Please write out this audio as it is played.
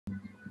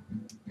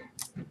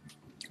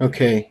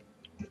Okay,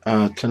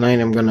 tonight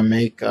I'm going to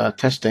make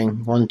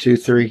testing 1, 2,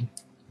 3.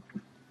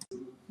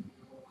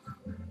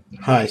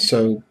 Hi,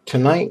 so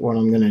tonight what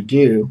I'm going to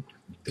do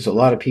is a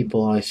lot of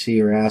people I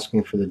see are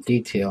asking for the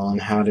detail on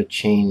how to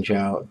change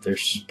out their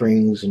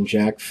springs and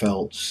jack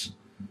felts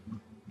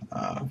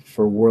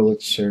for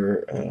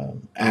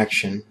Wurlitzer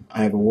action.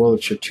 I have a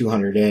Wurlitzer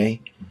 200A,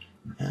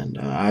 and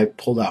I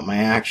pulled out my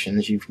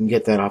actions. You can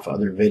get that off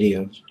other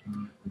videos,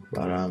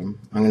 but I'm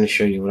going to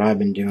show you what I've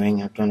been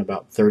doing. I've done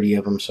about 30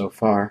 of them so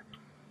far.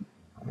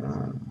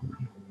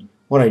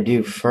 What I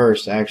do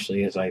first,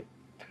 actually, is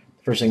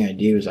first thing I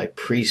do is I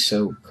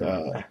pre-soak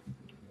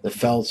the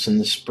felts and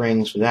the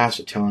springs with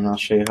acetone. I'll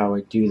show you how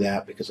I do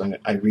that because I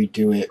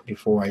redo it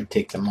before I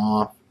take them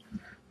off.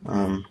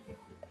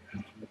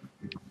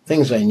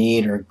 Things I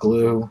need are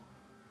glue,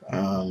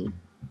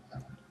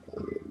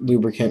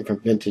 lubricant from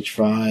Vintage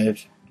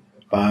 5,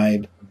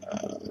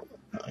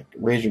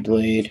 razor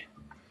blade,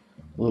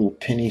 a little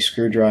penny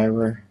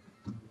screwdriver,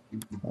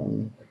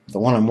 the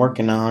one I'm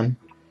working on,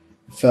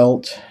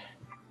 felt,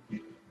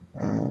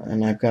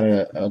 and I've got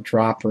a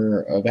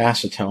dropper of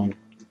acetone,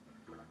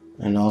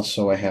 and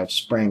also I have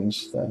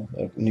springs,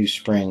 the new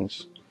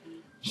springs.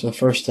 So the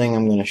first thing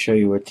I'm going to show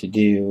you what to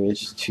do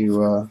is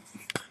to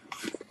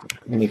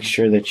make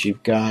sure that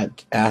you've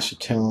got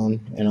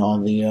acetone in all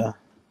the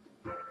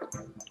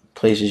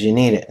places you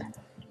need it.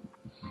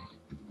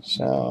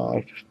 So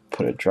I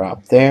put a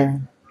drop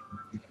there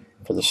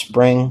for the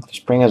spring. The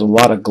spring has a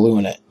lot of glue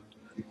in it.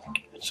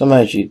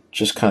 Sometimes you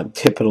just kind of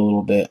tip it a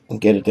little bit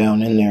and get it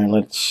down in there and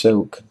let it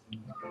soak.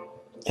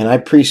 And I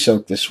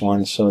pre-soak this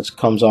one so it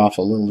comes off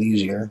a little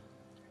easier.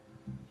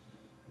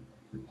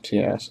 So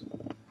yes.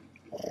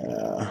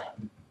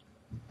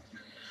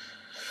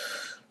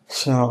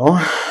 So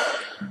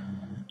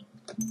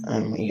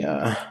let me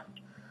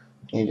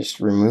you just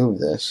remove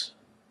this.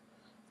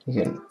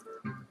 You can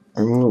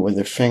remove it with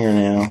your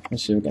fingernail.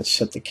 Let's see if we can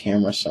set the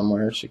camera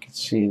somewhere so you can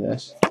see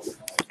this.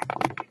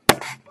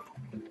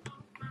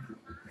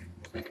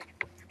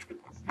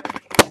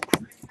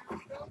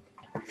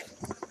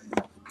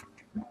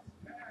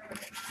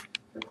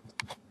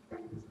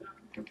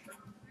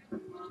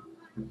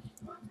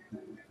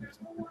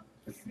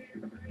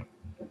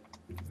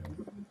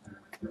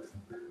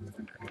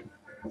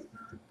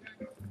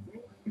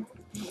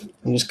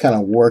 And just kind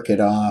of work it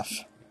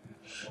off.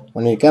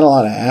 When you got a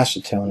lot of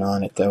acetone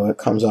on it, though, it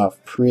comes off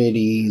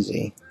pretty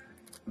easy.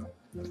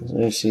 So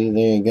you see,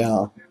 there you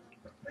go.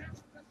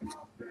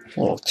 A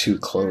little too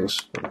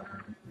close, but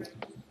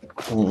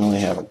I don't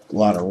really have a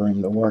lot of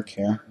room to work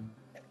here.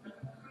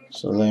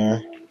 So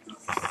there.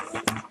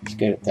 Let's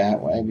get it that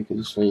way because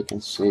this way you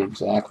can see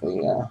exactly.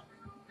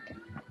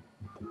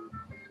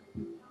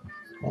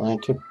 And I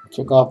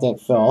took off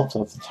that felt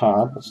off the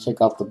top. Let's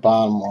take off the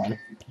bottom one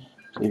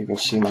so you can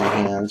see my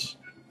hands.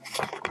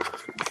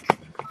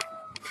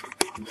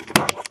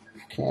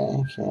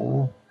 Okay.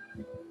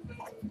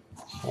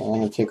 I'm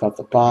going to take off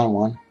the bottom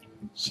one.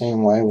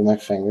 Same way with my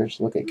fingers.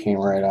 Look, it came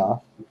right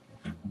off.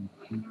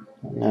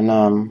 And then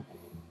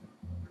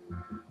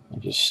I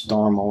just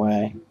storm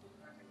away.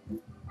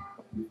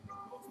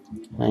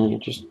 And you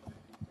just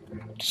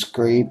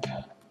scrape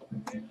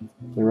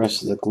the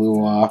rest of the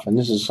glue off. And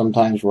this is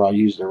sometimes where I'll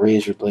use the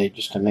razor blade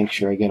just to make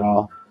sure I get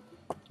a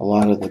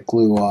lot of the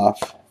glue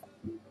off.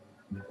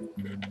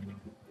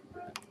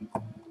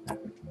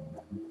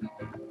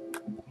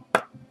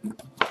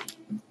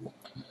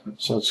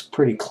 So it's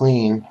pretty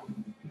clean.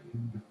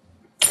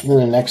 And then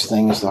the next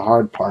thing is the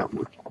hard part.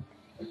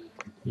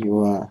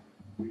 You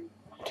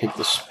take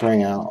the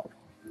spring out.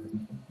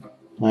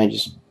 And I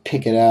just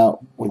pick it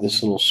out with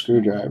this little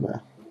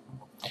screwdriver.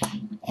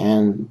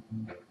 And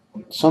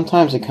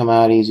sometimes they come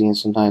out easy and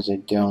sometimes they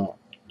don't.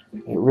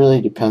 It really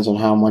depends on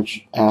how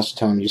much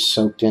acetone you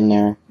soaked in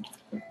there.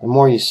 The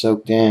more you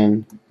soaked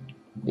in,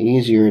 the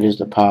easier it is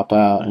to pop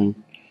out. And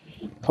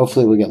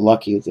hopefully we get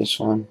lucky with this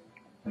one.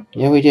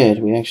 Yeah, we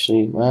did. We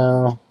actually,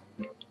 well,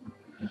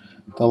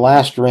 the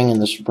last ring in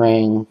the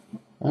spring,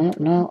 I don't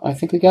know, I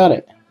think we got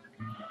it.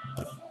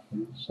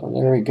 So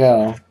there we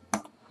go.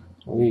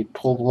 We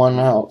pulled one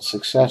out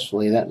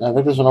successfully. Now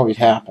that doesn't always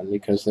happen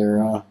because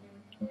they're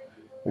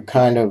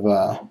kind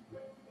of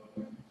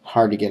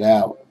hard to get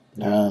out.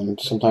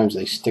 Sometimes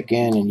they stick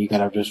in and you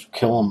gotta just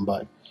kill them,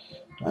 but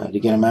to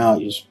get them out,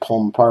 you just pull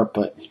them apart.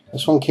 But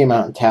this one came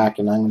out intact,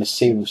 and I'm going to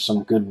save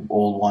some good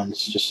old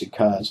ones just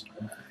because.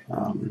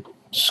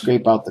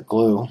 Scrape out the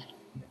glue.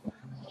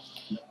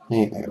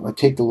 I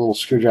take the little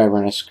screwdriver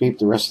and I scrape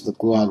the rest of the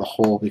glue out of the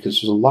hole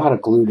because there's a lot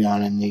of glue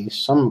down in these.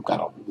 Some got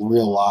a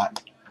real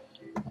lot.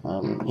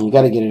 And you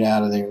got to get it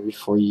out of there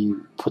before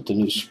you put the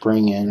new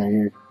spring in, or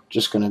you're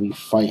just going to be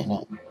fighting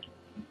it.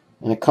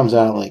 And it comes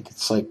out like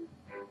it's like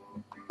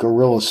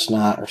gorilla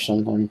snot or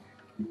something.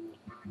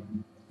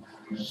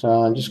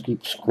 So I just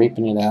keep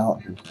scraping it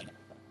out. And it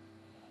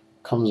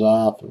comes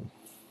off.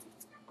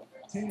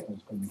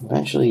 And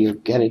eventually you'll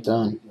get it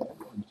done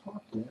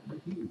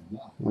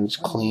when it's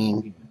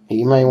clean.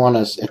 You may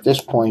want to, at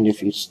this point,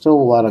 if you still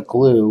a lot of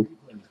glue,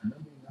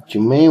 what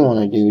you may want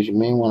to do is you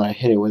may want to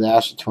hit it with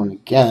acetone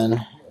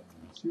again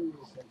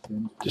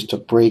just to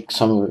break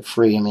some of it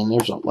free. I mean,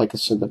 there's, like I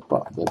said,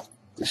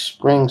 the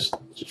springs,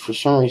 for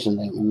some reason,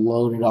 they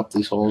loaded up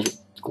these holes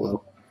with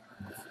glue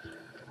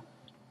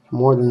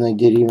more than they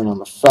did even on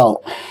the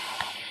felt.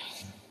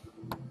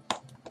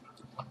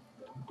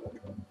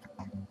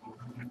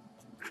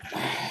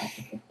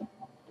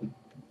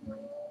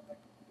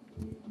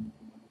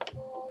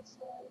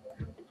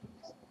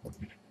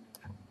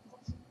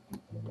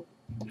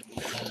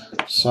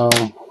 So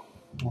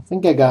I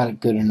think I got it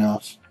good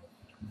enough.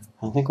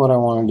 I think what I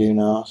want to do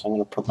now is I'm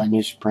going to put my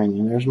new spring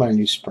in. There's my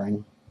new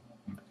spring.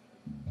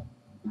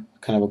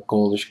 Kind of a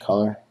goldish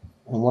color.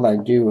 And what I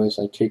do is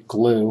I take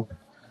glue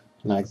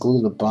and I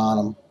glue the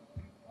bottom.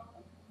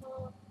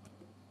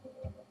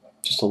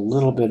 Just a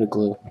little bit of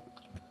glue.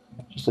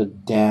 Just a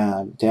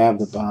dab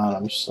the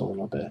bottom just a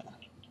little bit.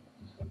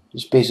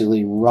 Just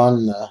basically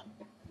run the,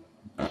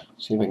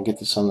 see if I can get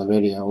this on the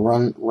video,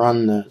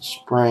 run the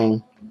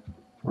spring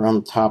around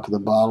the top of the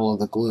bottle of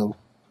the glue.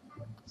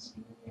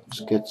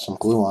 Just get some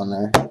glue on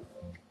there.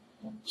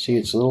 See,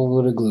 it's a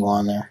little bit of glue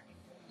on there.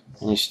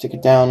 And you stick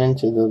it down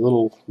into the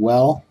little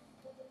well,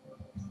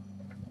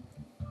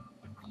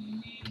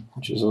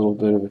 which is a little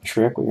bit of a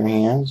trick with your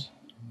hands.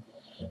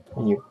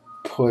 And you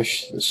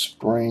push the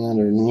spring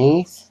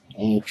underneath,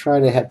 and you try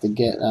to have to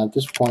get, at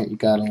this point you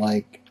gotta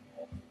like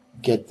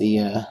get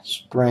the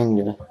spring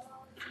to,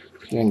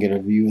 you can get a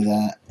view of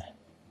that.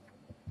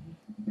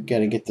 You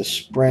gotta get the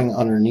spring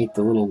underneath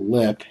the little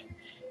lip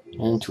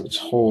into its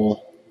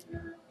hole.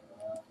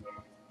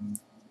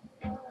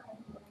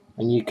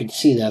 And you can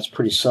see that's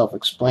pretty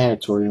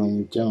self-explanatory when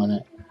you're doing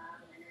it.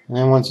 And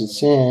then once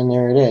it's in,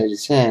 there it is,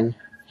 it's in.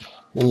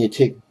 Then you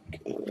take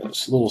a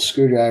little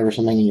screwdriver or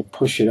something and you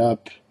push it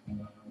up,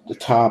 the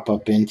top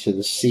up into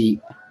the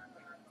seat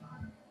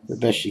the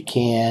best you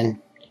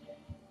can.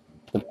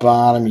 The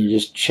bottom, you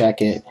just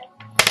check it.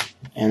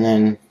 And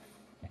then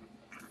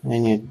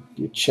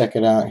you check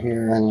it out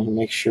here and you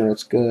make sure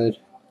it's good.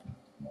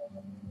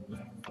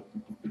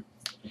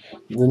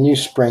 The new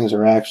springs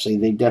are actually,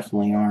 they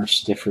definitely are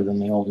stiffer than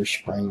the older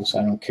springs.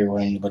 I don't care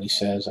what anybody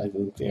says, I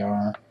think they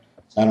are.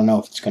 I don't know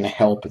if it's going to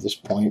help at this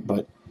point,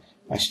 but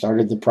I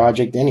started the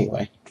project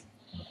anyway.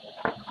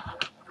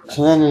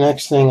 So then the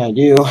next thing I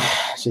do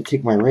is I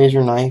take my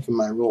razor knife and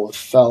my roll of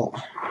felt.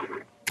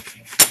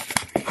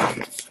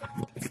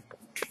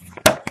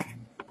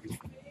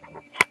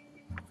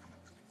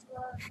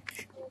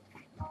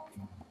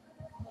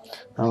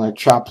 I'm going to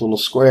chop little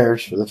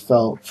squares for the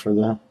felt, for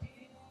the,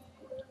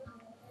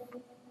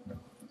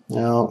 you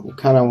know, the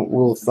kind of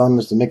rule of thumb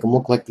is to make them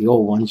look like the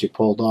old ones you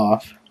pulled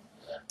off.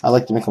 I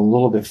like to make them a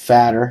little bit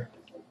fatter.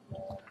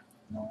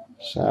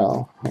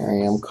 So here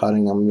I am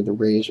cutting them with a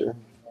razor.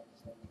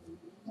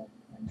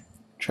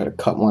 Try to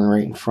cut one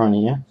right in front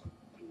of you.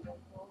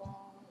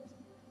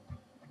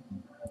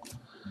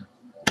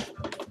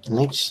 And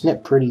they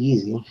snip pretty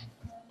easy.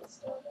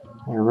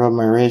 I rub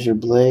my razor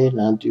blade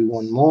and I'll do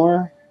one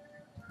more.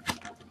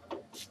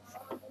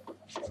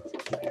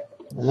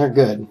 And they're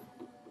good.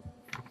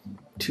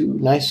 Two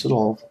nice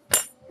little,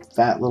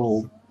 fat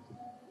little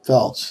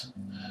felts.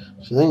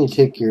 So then you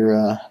take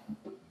your,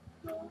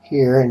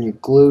 here and you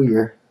glue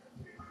your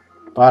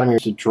bottom here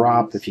to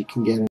drop if you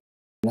can get it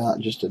out,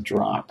 just a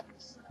drop.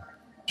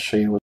 I'll show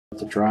you what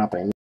the drop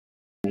I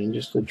mean.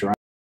 Just a drop.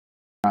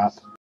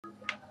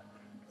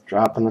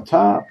 Drop on the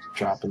top,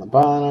 drop on the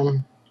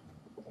bottom.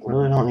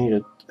 Really don't need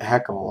a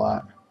heck of a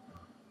lot.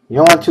 You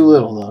don't want too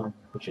little though,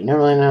 but you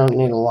really don't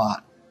need a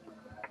lot.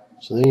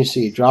 So then you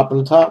see drop on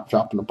the top,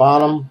 drop on the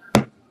bottom,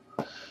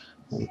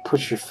 and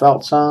push your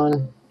felts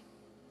on.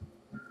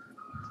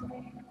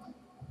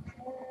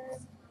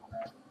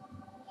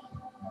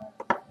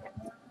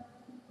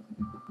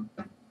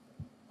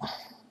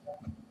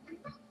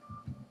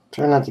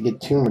 Try not to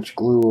get too much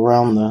glue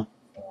around the,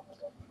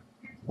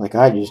 like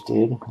I just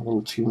did, a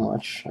little too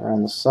much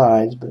around the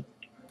sides, but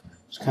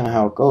it's kind of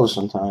how it goes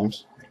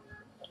sometimes.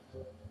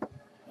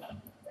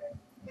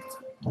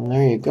 And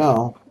there you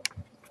go.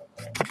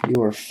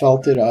 You are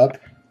felted up,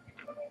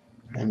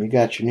 and you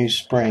got your new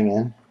spring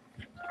in.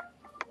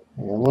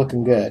 And you're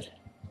looking good.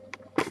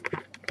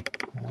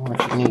 And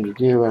what you need to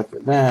do after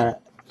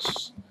that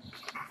is,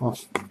 well,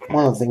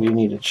 one of the things you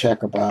need to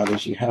check about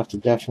is you have to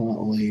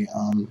definitely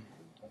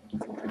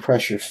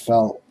press your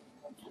felt,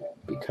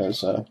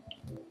 because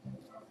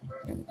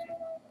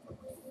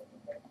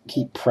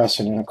keep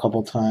pressing it a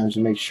couple times to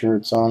make sure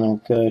it's on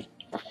there good.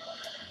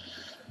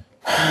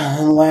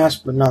 And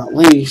last but not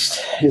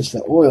least is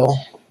the oil.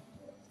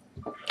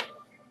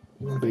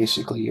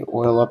 Basically, you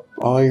oil up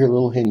all your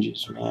little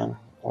hinges, man.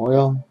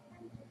 Oil.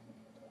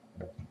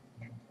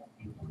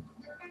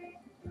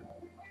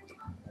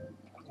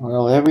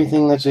 Oil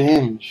everything that's a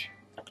hinge.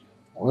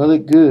 Oil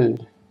it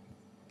good.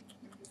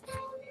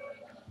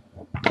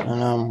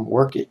 And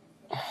work it.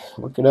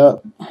 Work it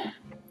up.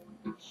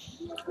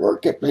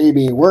 Work it,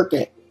 baby. Work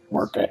it.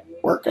 Work it.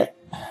 Work it.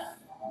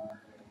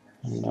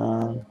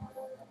 And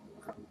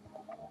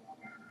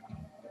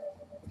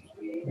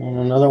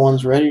another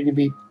one's ready to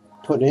be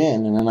put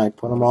in, and then I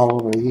put them all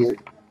over here.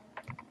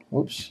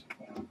 Oops.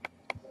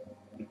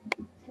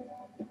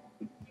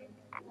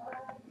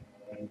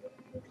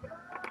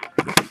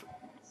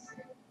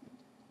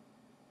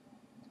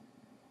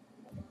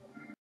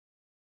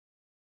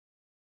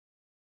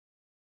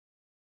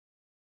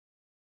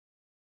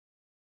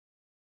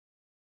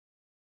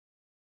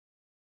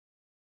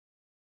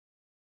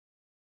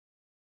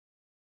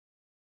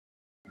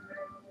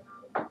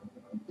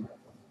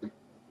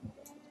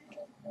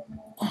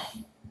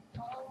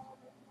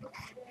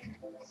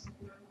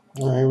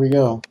 Here we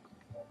go.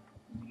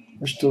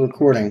 We're still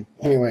recording.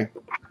 Anyway,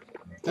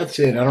 that's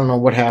it. I don't know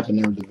what happened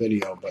there with the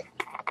video, but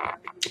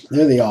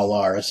there they all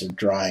are as they're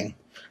drying.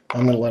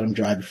 I'm going to let them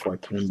dry before I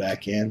put them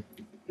back in.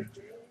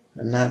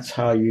 And that's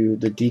how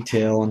the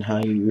detail and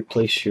how you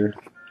refurbish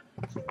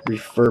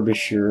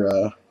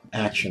your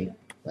action.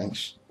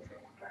 Thanks.